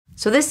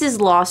So this is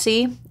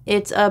Lossy.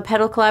 It's a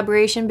pedal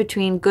collaboration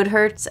between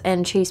Goodhertz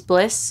and Chase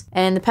Bliss,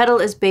 and the pedal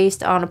is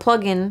based on a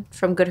plugin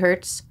from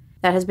Goodhertz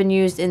that has been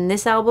used in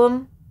this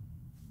album,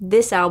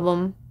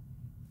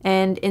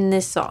 and in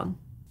this song.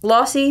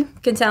 Lossy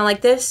can sound like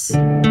this.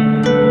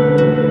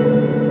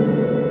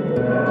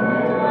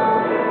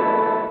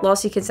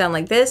 Lossy can sound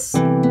like this.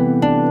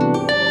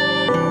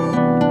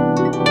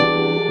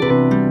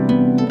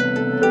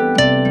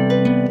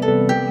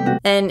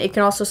 And it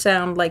can also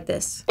sound like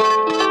this.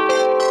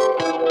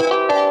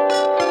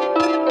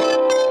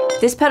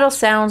 This pedal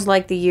sounds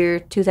like the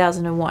year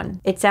 2001.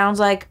 It sounds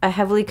like a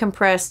heavily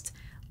compressed,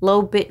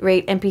 low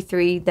bitrate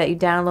MP3 that you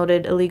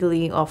downloaded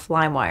illegally off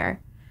LimeWire.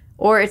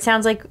 Or it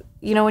sounds like,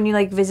 you know, when you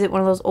like visit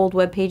one of those old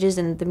web pages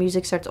and the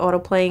music starts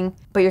auto-playing,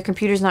 but your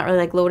computer's not really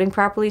like loading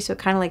properly, so it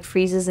kind of like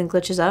freezes and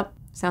glitches up.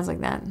 Sounds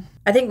like that.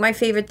 I think my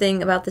favorite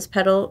thing about this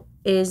pedal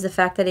is the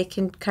fact that it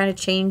can kind of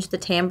change the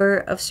timbre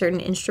of certain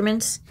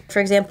instruments. For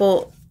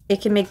example, it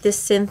can make this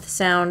synth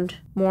sound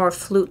more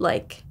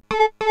flute-like.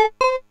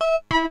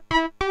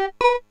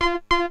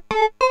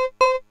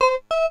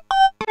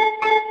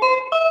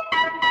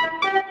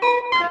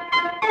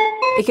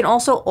 It can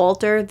also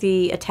alter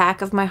the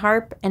attack of my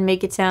harp and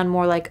make it sound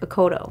more like a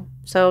koto.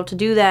 So to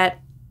do that,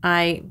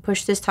 I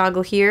push this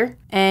toggle here,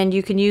 and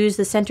you can use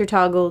the center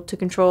toggle to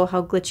control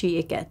how glitchy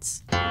it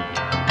gets.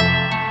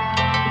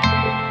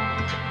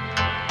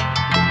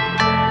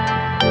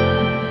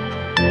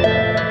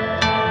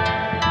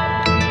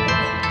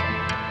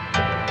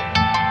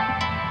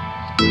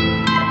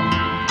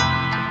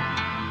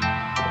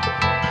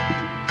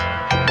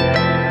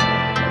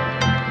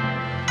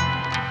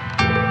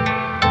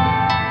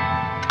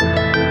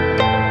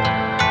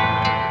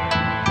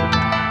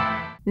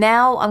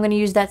 Now I'm going to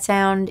use that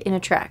sound in a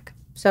track.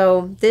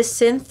 So this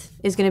synth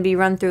is going to be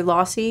run through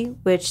Lossy,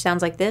 which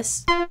sounds like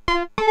this.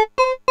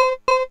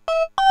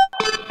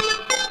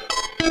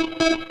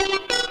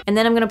 And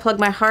then I'm going to plug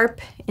my harp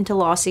into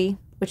Lossy,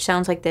 which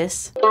sounds like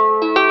this.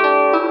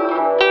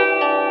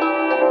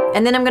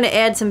 And then I'm going to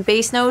add some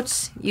bass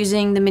notes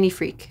using the Mini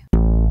Freak.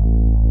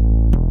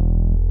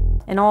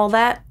 And all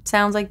that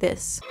sounds like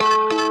this.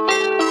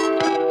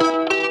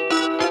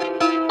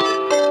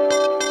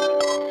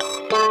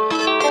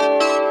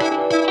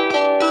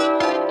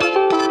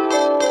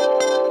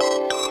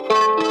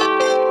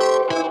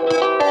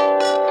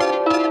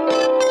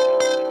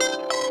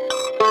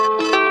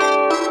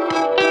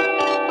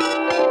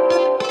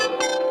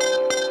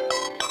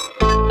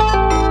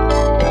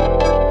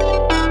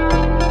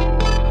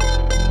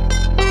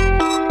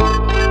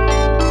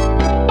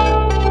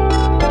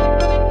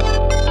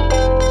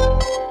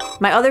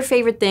 My other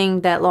favorite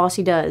thing that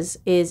Lossy does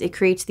is it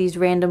creates these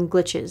random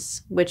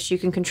glitches, which you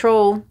can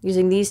control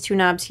using these two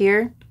knobs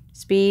here,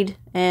 speed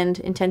and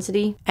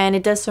intensity, and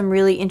it does some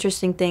really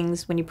interesting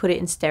things when you put it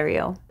in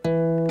stereo.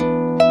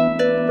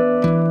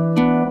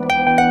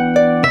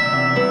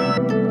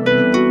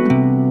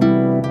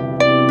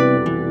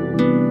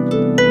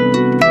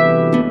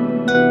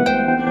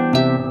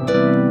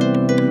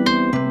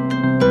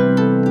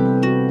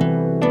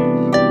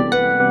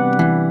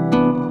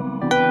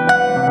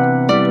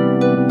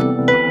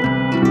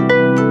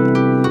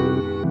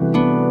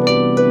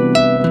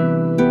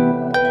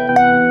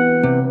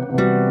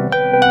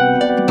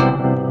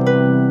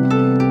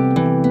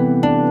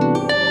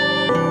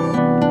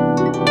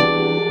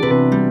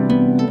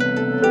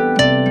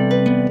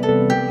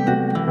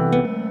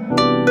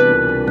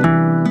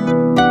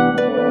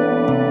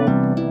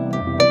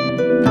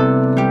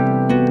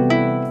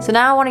 So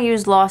now I want to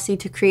use Lossy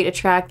to create a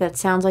track that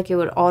sounds like it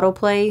would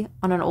autoplay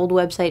on an old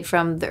website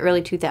from the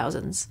early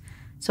 2000s.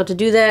 So to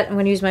do that, I'm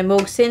going to use my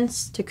Moog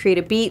synths to create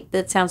a beat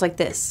that sounds like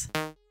this.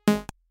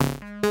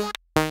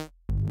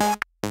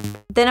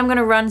 Then I'm going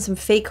to run some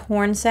fake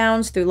horn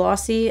sounds through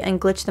Lossy and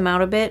glitch them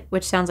out a bit,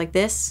 which sounds like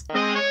this.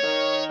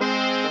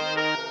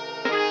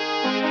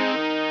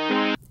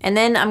 And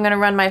then I'm going to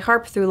run my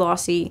harp through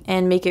Lossy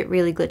and make it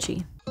really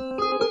glitchy.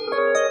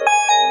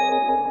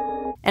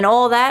 And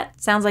all that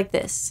sounds like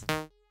this.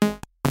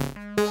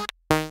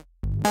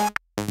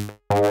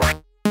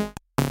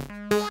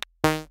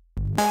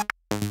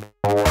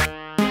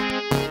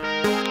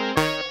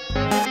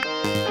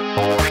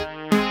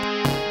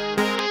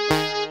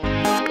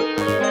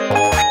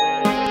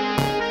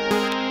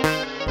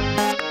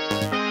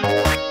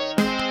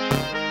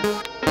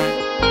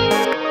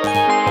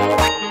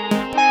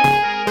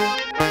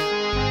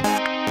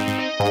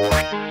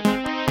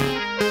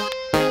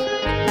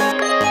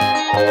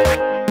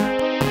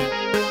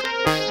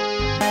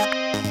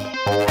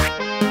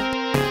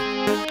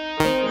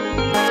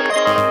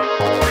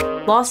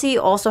 Lossy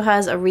also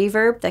has a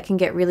reverb that can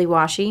get really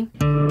washy.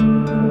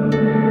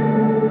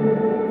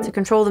 To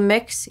control the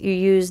mix, you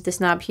use this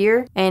knob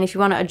here, and if you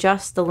want to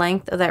adjust the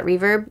length of that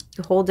reverb,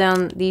 you hold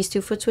down these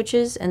two foot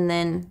switches and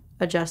then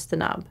adjust the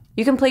knob.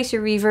 You can place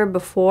your reverb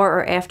before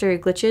or after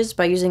it glitches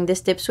by using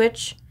this dip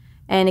switch,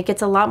 and it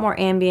gets a lot more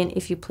ambient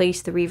if you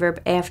place the reverb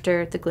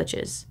after the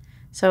glitches.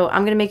 So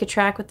I'm going to make a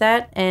track with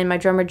that, and my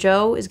drummer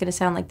Joe is going to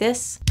sound like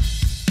this.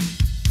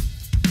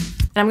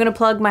 And I'm going to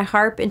plug my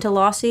harp into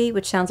Lossy,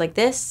 which sounds like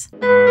this.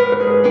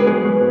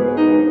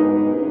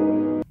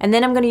 And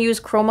then I'm going to use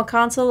Chroma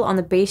Console on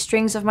the bass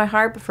strings of my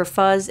harp for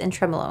fuzz and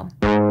tremolo.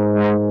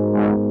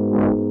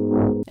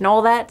 And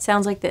all that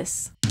sounds like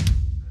this.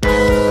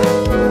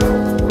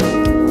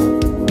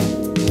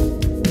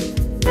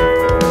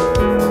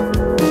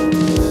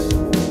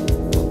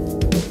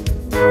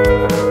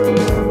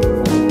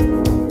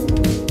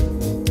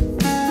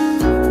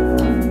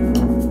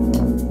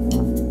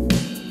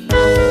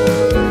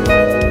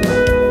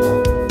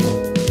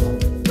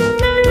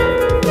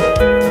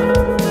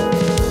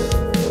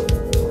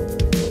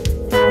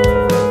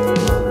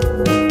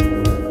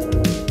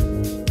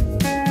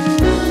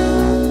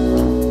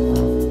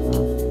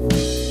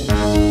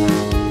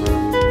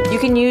 You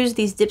can use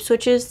these dip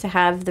switches to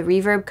have the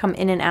reverb come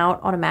in and out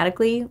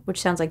automatically,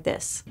 which sounds like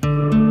this.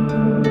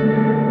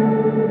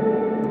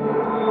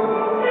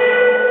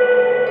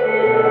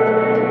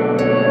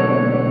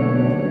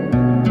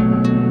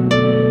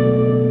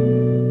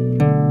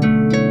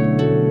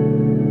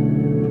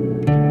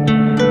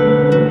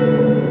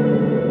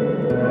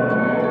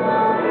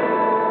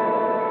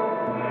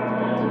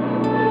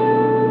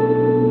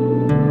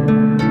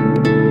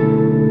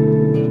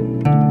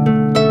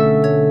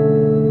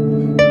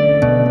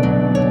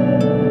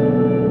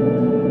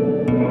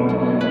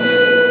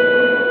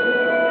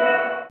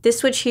 This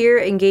switch here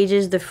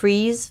engages the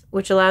freeze,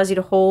 which allows you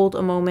to hold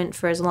a moment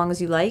for as long as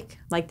you like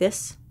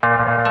this.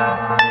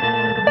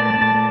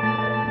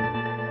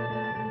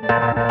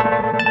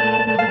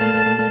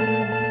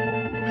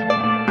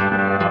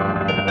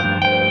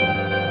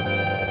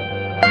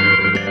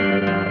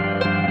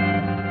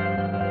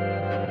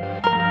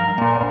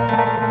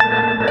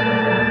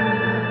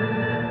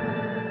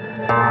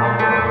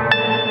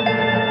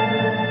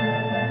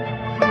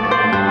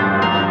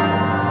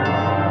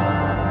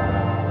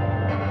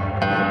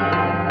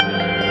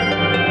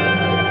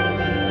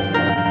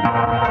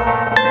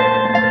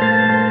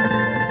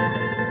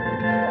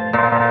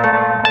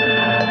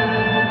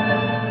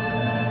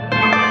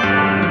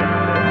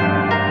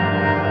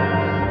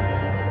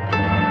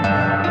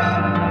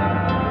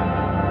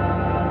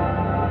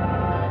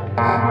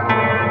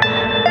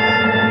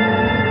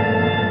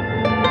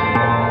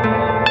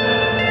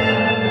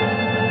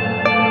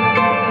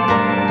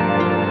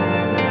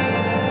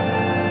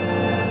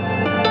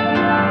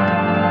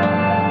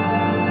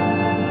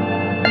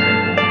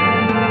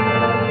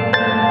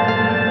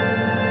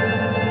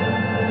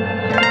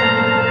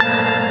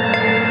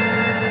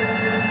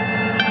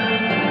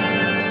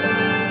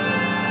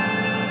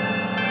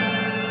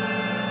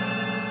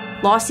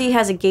 Lossy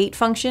has a gate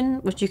function,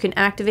 which you can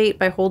activate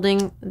by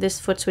holding this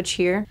foot switch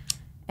here.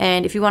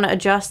 And if you want to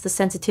adjust the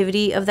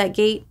sensitivity of that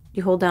gate,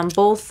 you hold down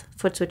both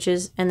foot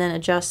switches and then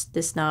adjust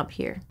this knob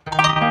here.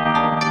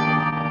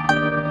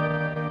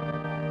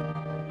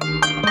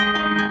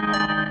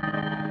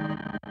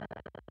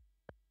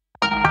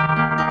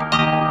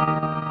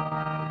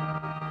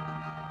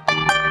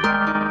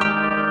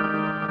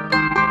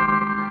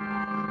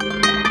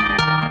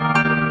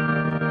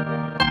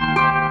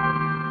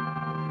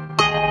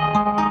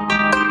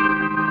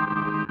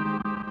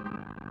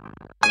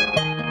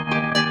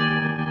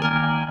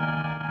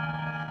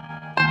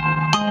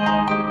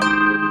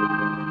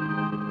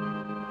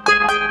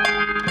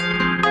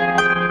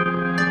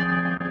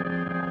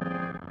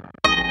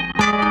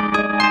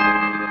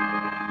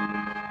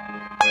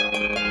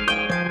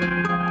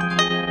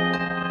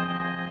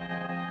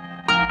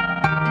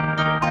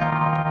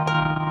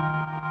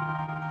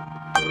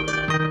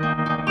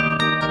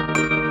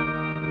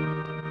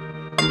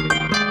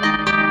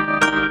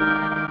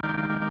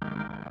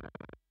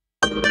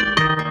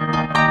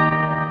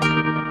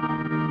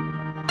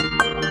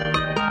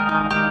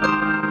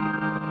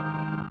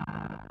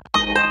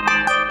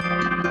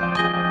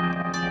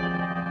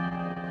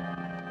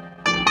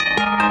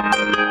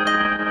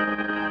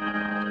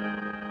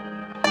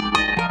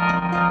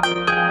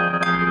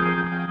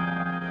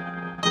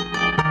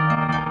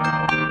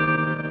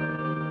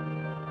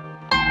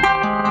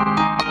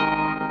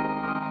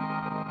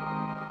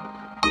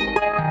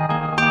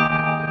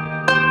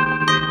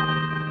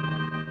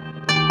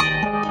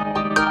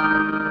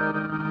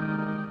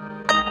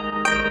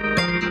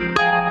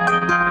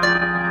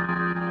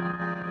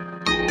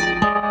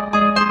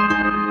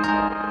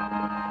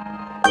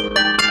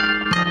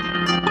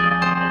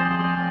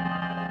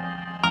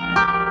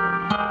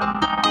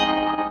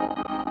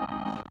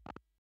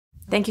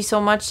 Thank you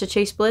so much to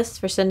Chase Bliss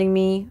for sending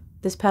me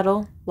this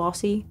pedal,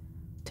 Lossy,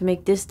 to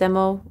make this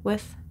demo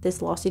with,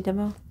 this Lossy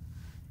demo.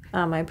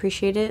 I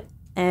appreciate it,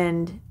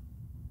 and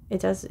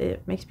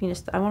it makes me,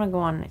 I want to go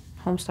on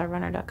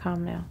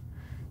homestarrunner.com now.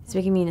 It's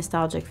making me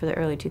nostalgic for the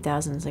early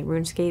 2000s, like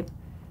RuneScape,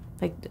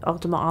 like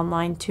Ultima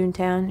Online,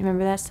 Toontown.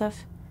 Remember that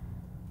stuff?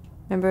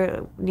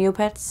 Remember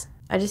Neopets?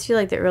 I just feel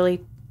like the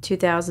early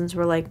 2000s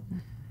were like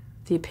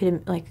the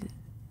epitome, like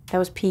that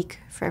was peak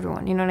for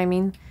everyone. You know what I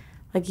mean?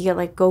 Like you got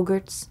like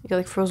Go-Gurts, you got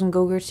like frozen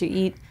Go-Gurts you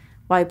eat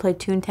while you play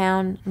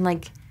Toontown, and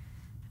like,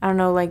 I don't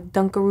know, like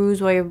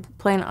Dunkaroos while you're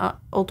playing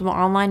Ultima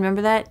Online.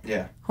 Remember that?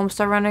 Yeah.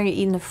 Homestar Runner, you're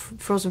eating the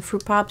frozen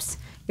fruit pops.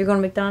 You're going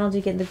to McDonald's,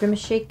 you're getting the Grimace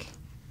shake.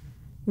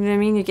 You know what I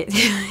mean?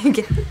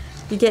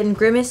 You're getting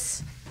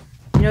Grimace.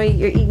 You know,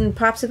 you're eating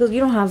popsicles. You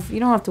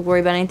don't have to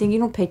worry about anything. You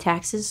don't pay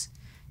taxes.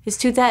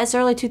 It's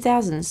early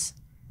 2000s.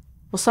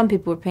 Well, some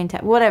people were paying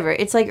tax. Whatever.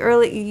 It's like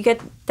early.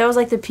 That was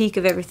like the peak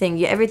of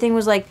everything. Everything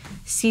was like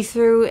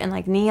see-through and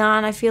like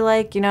neon. I feel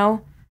like, you know.